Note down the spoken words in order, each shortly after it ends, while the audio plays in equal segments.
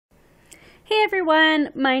Hey everyone,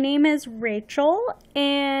 my name is Rachel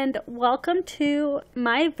and welcome to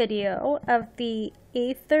my video of the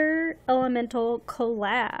Aether Elemental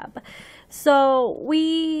Collab. So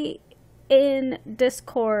we in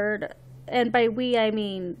Discord, and by we I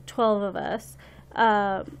mean 12 of us,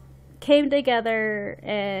 came together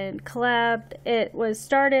and collabed. It was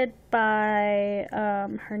started by,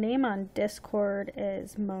 her name on Discord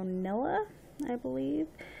is Nilla, I believe.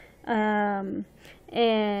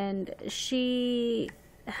 And she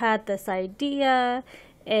had this idea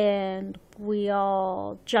and we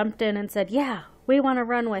all jumped in and said, yeah, we want to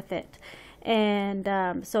run with it.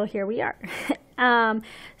 And so here we are.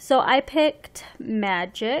 So I picked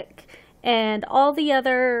magic, and all the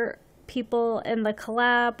other people in the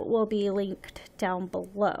collab will be linked down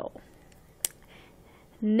below.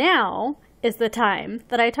 Now is the time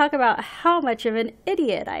that I talk about how much of an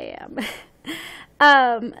idiot I am.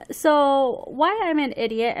 So why I'm an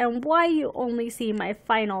idiot and why you only see my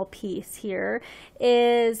final piece here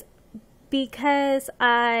is because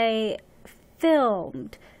I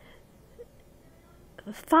filmed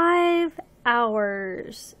 5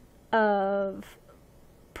 hours of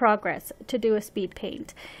progress to do a speed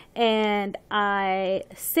paint, and I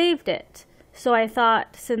saved it. So I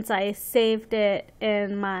thought, since I saved it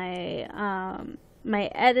in my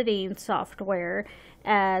my editing software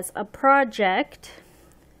as a project,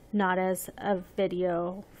 not as a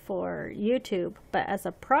video for YouTube, but as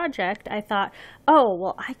a project, I thought, oh,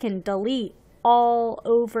 well, I can delete all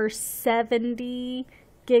over 70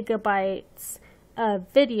 gigabytes of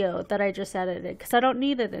video that I just edited because I don't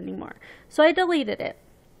need it anymore. So I deleted it.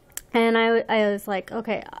 And I was like,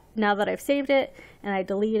 okay, now that I've saved it and I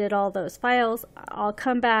deleted all those files, I'll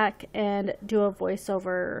come back and do a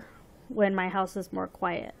voiceover when my house is more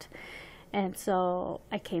quiet. And so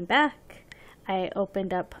I came back, I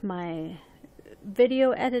opened up my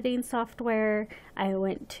video editing software, I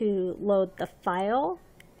went to load the file,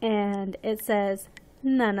 and it says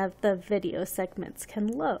none of the video segments can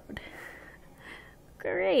load.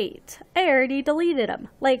 Great, I already deleted them,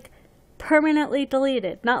 like permanently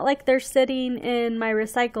deleted, not like they're sitting in my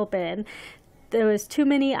recycle bin. There was too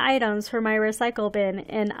many items for my recycle bin,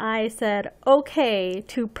 and I said okay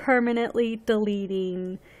to permanently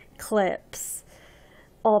deleting clips,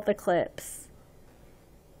 all the clips.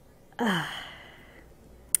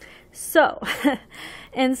 So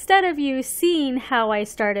instead of you seeing how I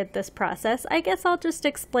started this process, I guess I'll just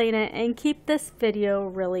explain it and keep this video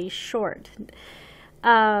really short.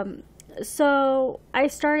 So I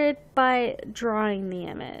started by drawing the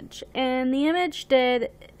image, and the image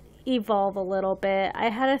did evolve a little bit. I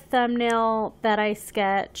had a thumbnail that I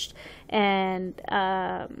sketched, and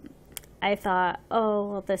I thought,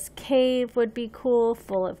 oh, well, this cave would be cool,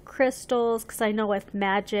 full of crystals, because I know with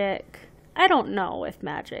magic, I don't know with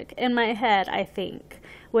magic. In my head, I think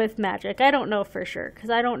with magic. I don't know for sure,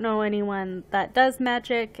 because I don't know anyone that does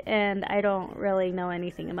magic, and I don't really know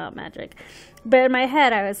anything about magic. But in my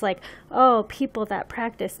head, I was like, oh, people that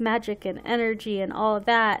practice magic and energy and all of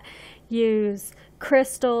that use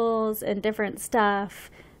crystals and different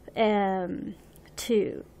stuff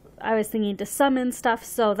I was thinking to summon stuff,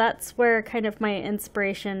 so that's where kind of my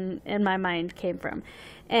inspiration in my mind came from.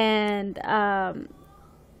 And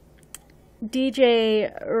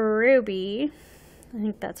DJ Ruby, I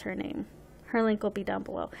think that's her name. Her link will be down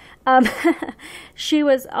below. She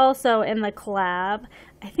was also in the collab.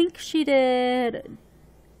 I think she did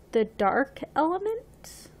the dark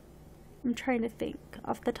element. I'm trying to think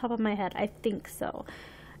off the top of my head. I think so.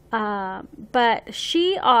 But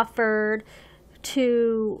she offered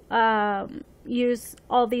to use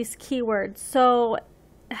all these keywords. So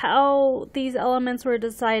how these elements were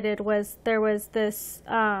decided was there was this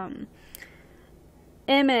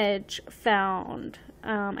image found,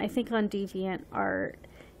 I think on DeviantArt,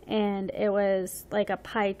 and it was like a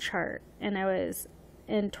pie chart, and it was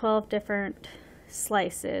in 12 different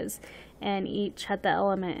slices, and each had the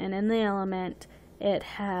element, and in the element it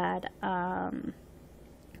had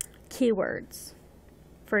keywords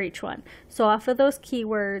for each one. So off of those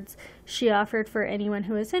keywords, she offered for anyone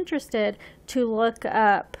who is interested to look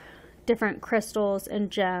up different crystals and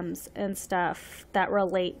gems and stuff that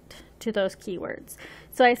relate to those keywords.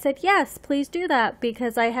 So I said, yes, please do that,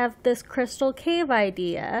 because I have this crystal cave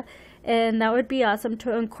idea, and that would be awesome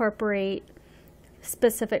to incorporate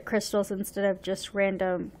specific crystals instead of just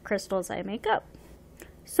random crystals I make up.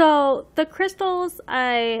 So the crystals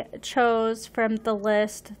I chose from the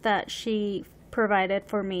list that she provided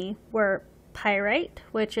for me were pyrite,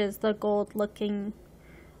 which is the gold looking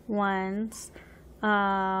ones,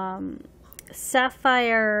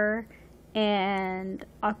 sapphire, and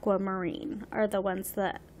aquamarine are the ones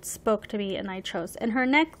that spoke to me and I chose. And her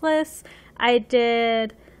necklace, I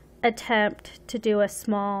did attempt to do a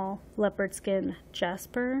small leopard skin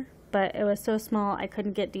jasper, but it was so small I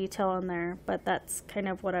couldn't get detail on there, but that's kind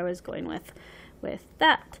of what I was going with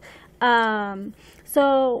that.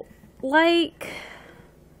 So like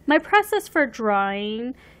my process for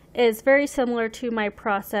drawing is very similar to my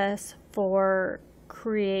process for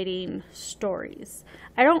creating stories.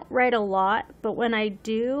 I don't write a lot, but when I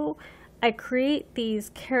do, I create these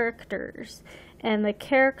characters, and the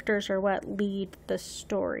characters are what lead the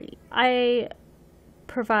story. I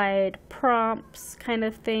provide prompts kind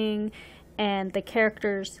of thing, and the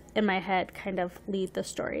characters in my head kind of lead the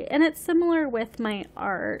story. And it's similar with my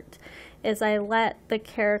art, is I let the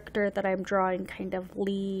character that I'm drawing kind of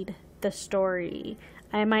lead the story.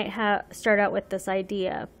 I might start out with this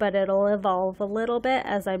idea, but it'll evolve a little bit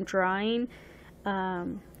as I'm drawing,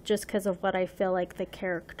 just because of what I feel like the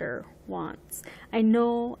character wants. I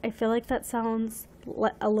feel like that sounds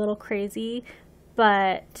a little crazy,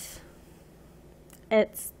 but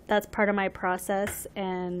that's part of my process,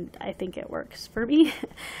 and I think it works for me.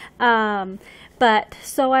 But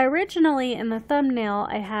so I originally, in the thumbnail,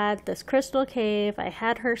 I had this crystal cave, I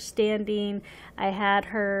had her standing, I had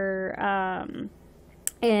her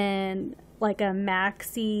in like a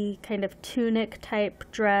maxi kind of tunic type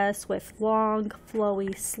dress with long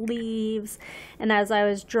flowy sleeves, and as I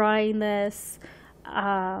was drawing this,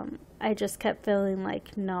 I just kept feeling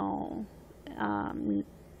like, no,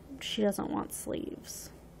 she doesn't want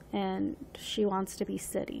sleeves, and she wants to be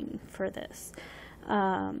sitting for this.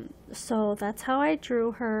 So that's how I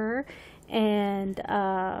drew her, and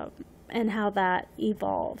how that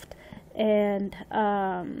evolved. And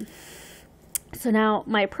so now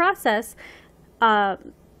my process, a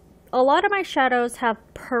lot of my shadows have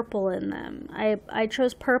purple in them. I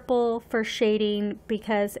chose purple for shading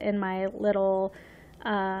because in my little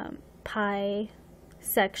pie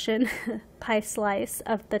section, pie slice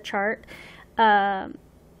of the chart,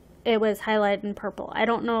 it was highlighted in purple. I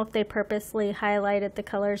don't know if they purposely highlighted the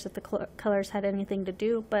colors, if the colors had anything to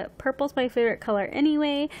do, but purple's my favorite color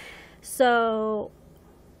anyway. So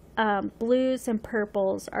blues and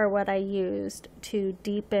purples are what I used to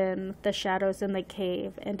deepen the shadows in the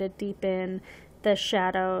cave and to deepen the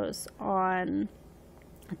shadows on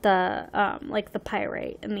the like the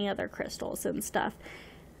pyrite and the other crystals and stuff.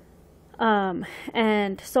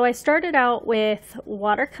 And so I started out with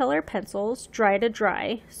watercolor pencils, dry to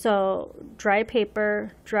dry, so dry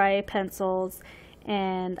paper, dry pencils,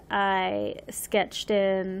 and I sketched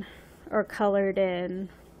in or colored in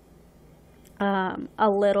a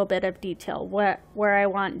little bit of detail, where I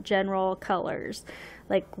want general colors,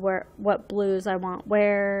 like what blues I want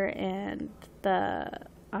where, and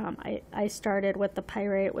I started with the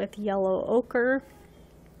pyrite with yellow ochre,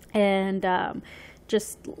 and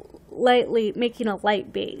just lightly making a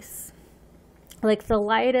light base. Like the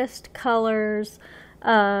lightest colors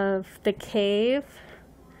of the cave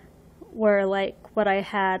were like what I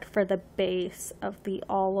had for the base of the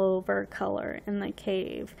all over color in the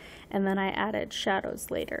cave, and then I added shadows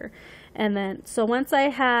later. And then so once I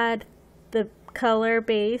had the color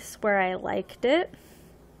base where I liked it,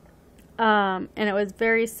 and it was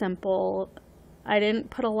very simple, I didn't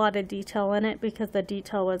put a lot of detail in it because the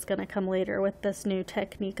detail was going to come later with this new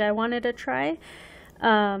technique I wanted to try.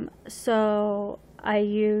 So I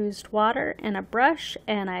used water and a brush,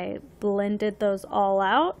 and I blended those all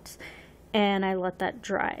out, and I let that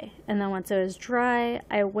dry. And then once it was dry,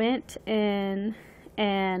 I went in,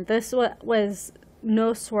 and this was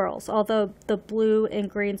no swirls, although the blue and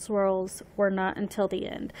green swirls were not until the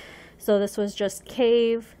end. So this was just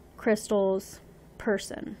cave, crystals,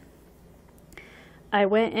 person. I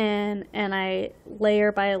went in and I,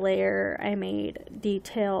 layer by layer, I made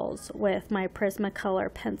details with my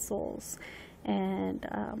Prismacolor pencils. And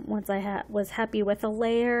once I was happy with a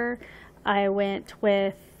layer, I went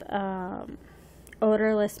with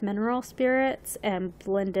odorless mineral spirits and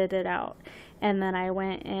blended it out. And then I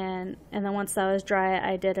went in, and then once that was dry,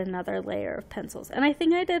 I did another layer of pencils. And I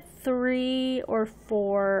think I did 3 or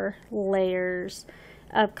 4 layers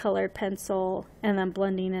of colored pencil, and then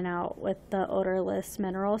blending it out with the odorless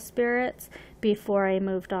mineral spirits before I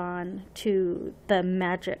moved on to the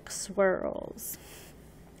magic swirls.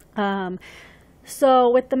 So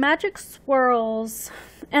with the magic swirls,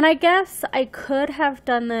 and I guess I could have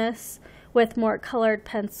done this with more colored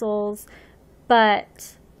pencils,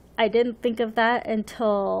 but I didn't think of that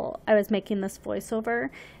until I was making this voiceover.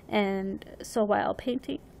 And so while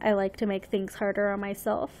painting, I like to make things harder on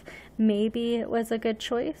myself. Maybe it was a good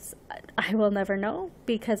choice. I will never know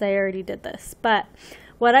because I already did this. But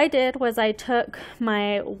what I did was I took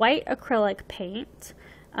my white acrylic paint,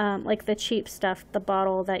 like the cheap stuff, the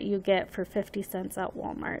bottle that you get for 50 cents at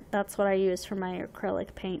Walmart. That's what I use for my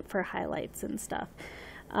acrylic paint for highlights and stuff.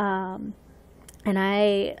 And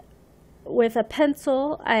with a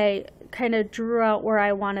pencil, I kind of drew out where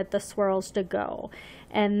I wanted the swirls to go.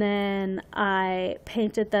 And then I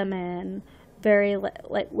painted them in very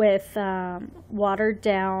with watered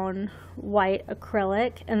down white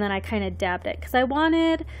acrylic, and then I kind of dabbed it because I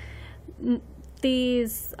wanted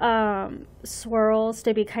these swirls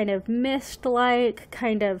to be kind of mist-like,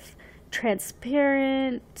 kind of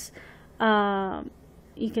transparent.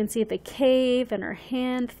 You can see the cave and her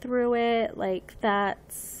hand through it. Like,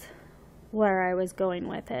 that's where I was going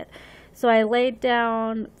with it. So I laid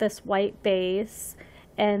down this white base,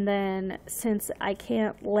 and then since I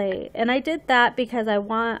can't lay, and I did that because I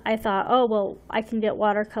thought, oh, well, I can get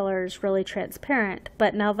watercolors really transparent.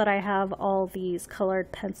 But now that I have all these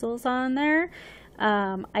colored pencils on there,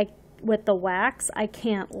 with the wax, I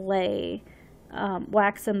can't lay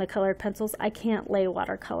wax and the colored pencils, I can't lay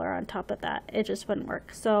watercolor on top of that. It just wouldn't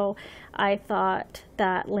work. So I thought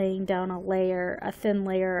that laying down a thin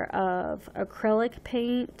layer of acrylic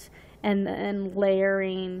paint and then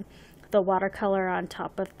layering the watercolor on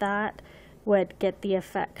top of that would get the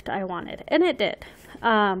effect I wanted. And it did.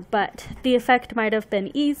 But the effect might have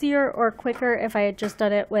been easier or quicker if I had just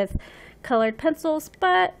done it with colored pencils,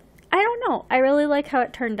 but I don't know. I really like how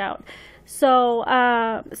it turned out. So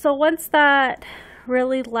once that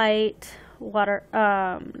really light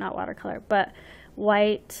not watercolor, but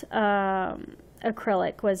white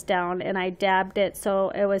acrylic was down, and I dabbed it so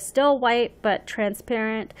it was still white but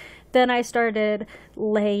transparent, then I started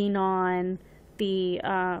laying on the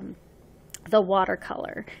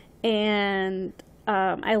watercolor, and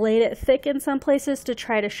I laid it thick in some places to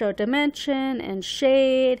try to show dimension and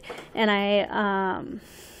shade, and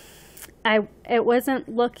it wasn't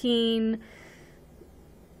looking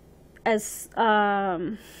as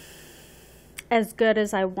good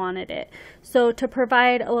as I wanted it. So to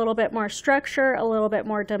provide a little bit more structure, a little bit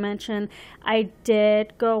more dimension, I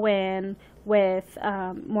did go in with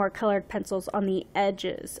more colored pencils on the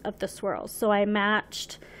edges of the swirls. So I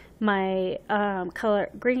matched my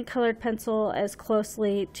green colored pencil as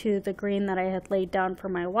closely to the green that I had laid down for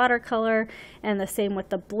my watercolor, and the same with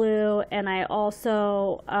the blue. And I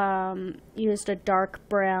also used a dark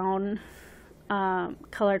brown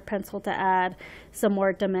colored pencil to add some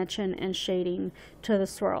more dimension and shading to the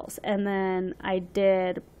swirls. And then I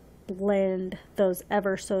did blend those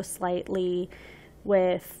ever so slightly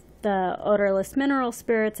with the odorless mineral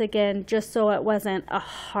spirits again, just so it wasn't a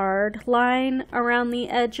hard line around the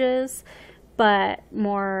edges, but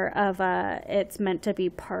more of it's meant to be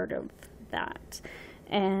part of that.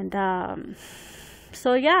 And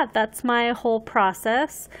so yeah, that's my whole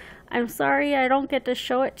process. I'm sorry I don't get to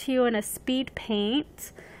show it to you in a speed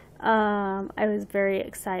paint. I was very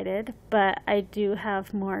excited, but I do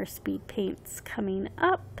have more speed paints coming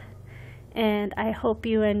up, and I hope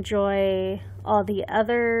you enjoy all the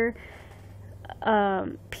other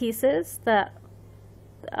pieces that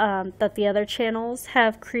the other channels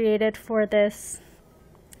have created for this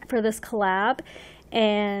collab.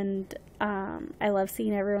 And I love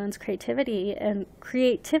seeing everyone's creativity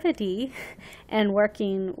and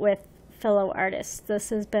working with fellow artists.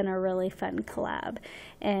 This has been a really fun collab,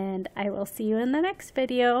 and I will see you in the next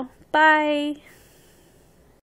video. Bye!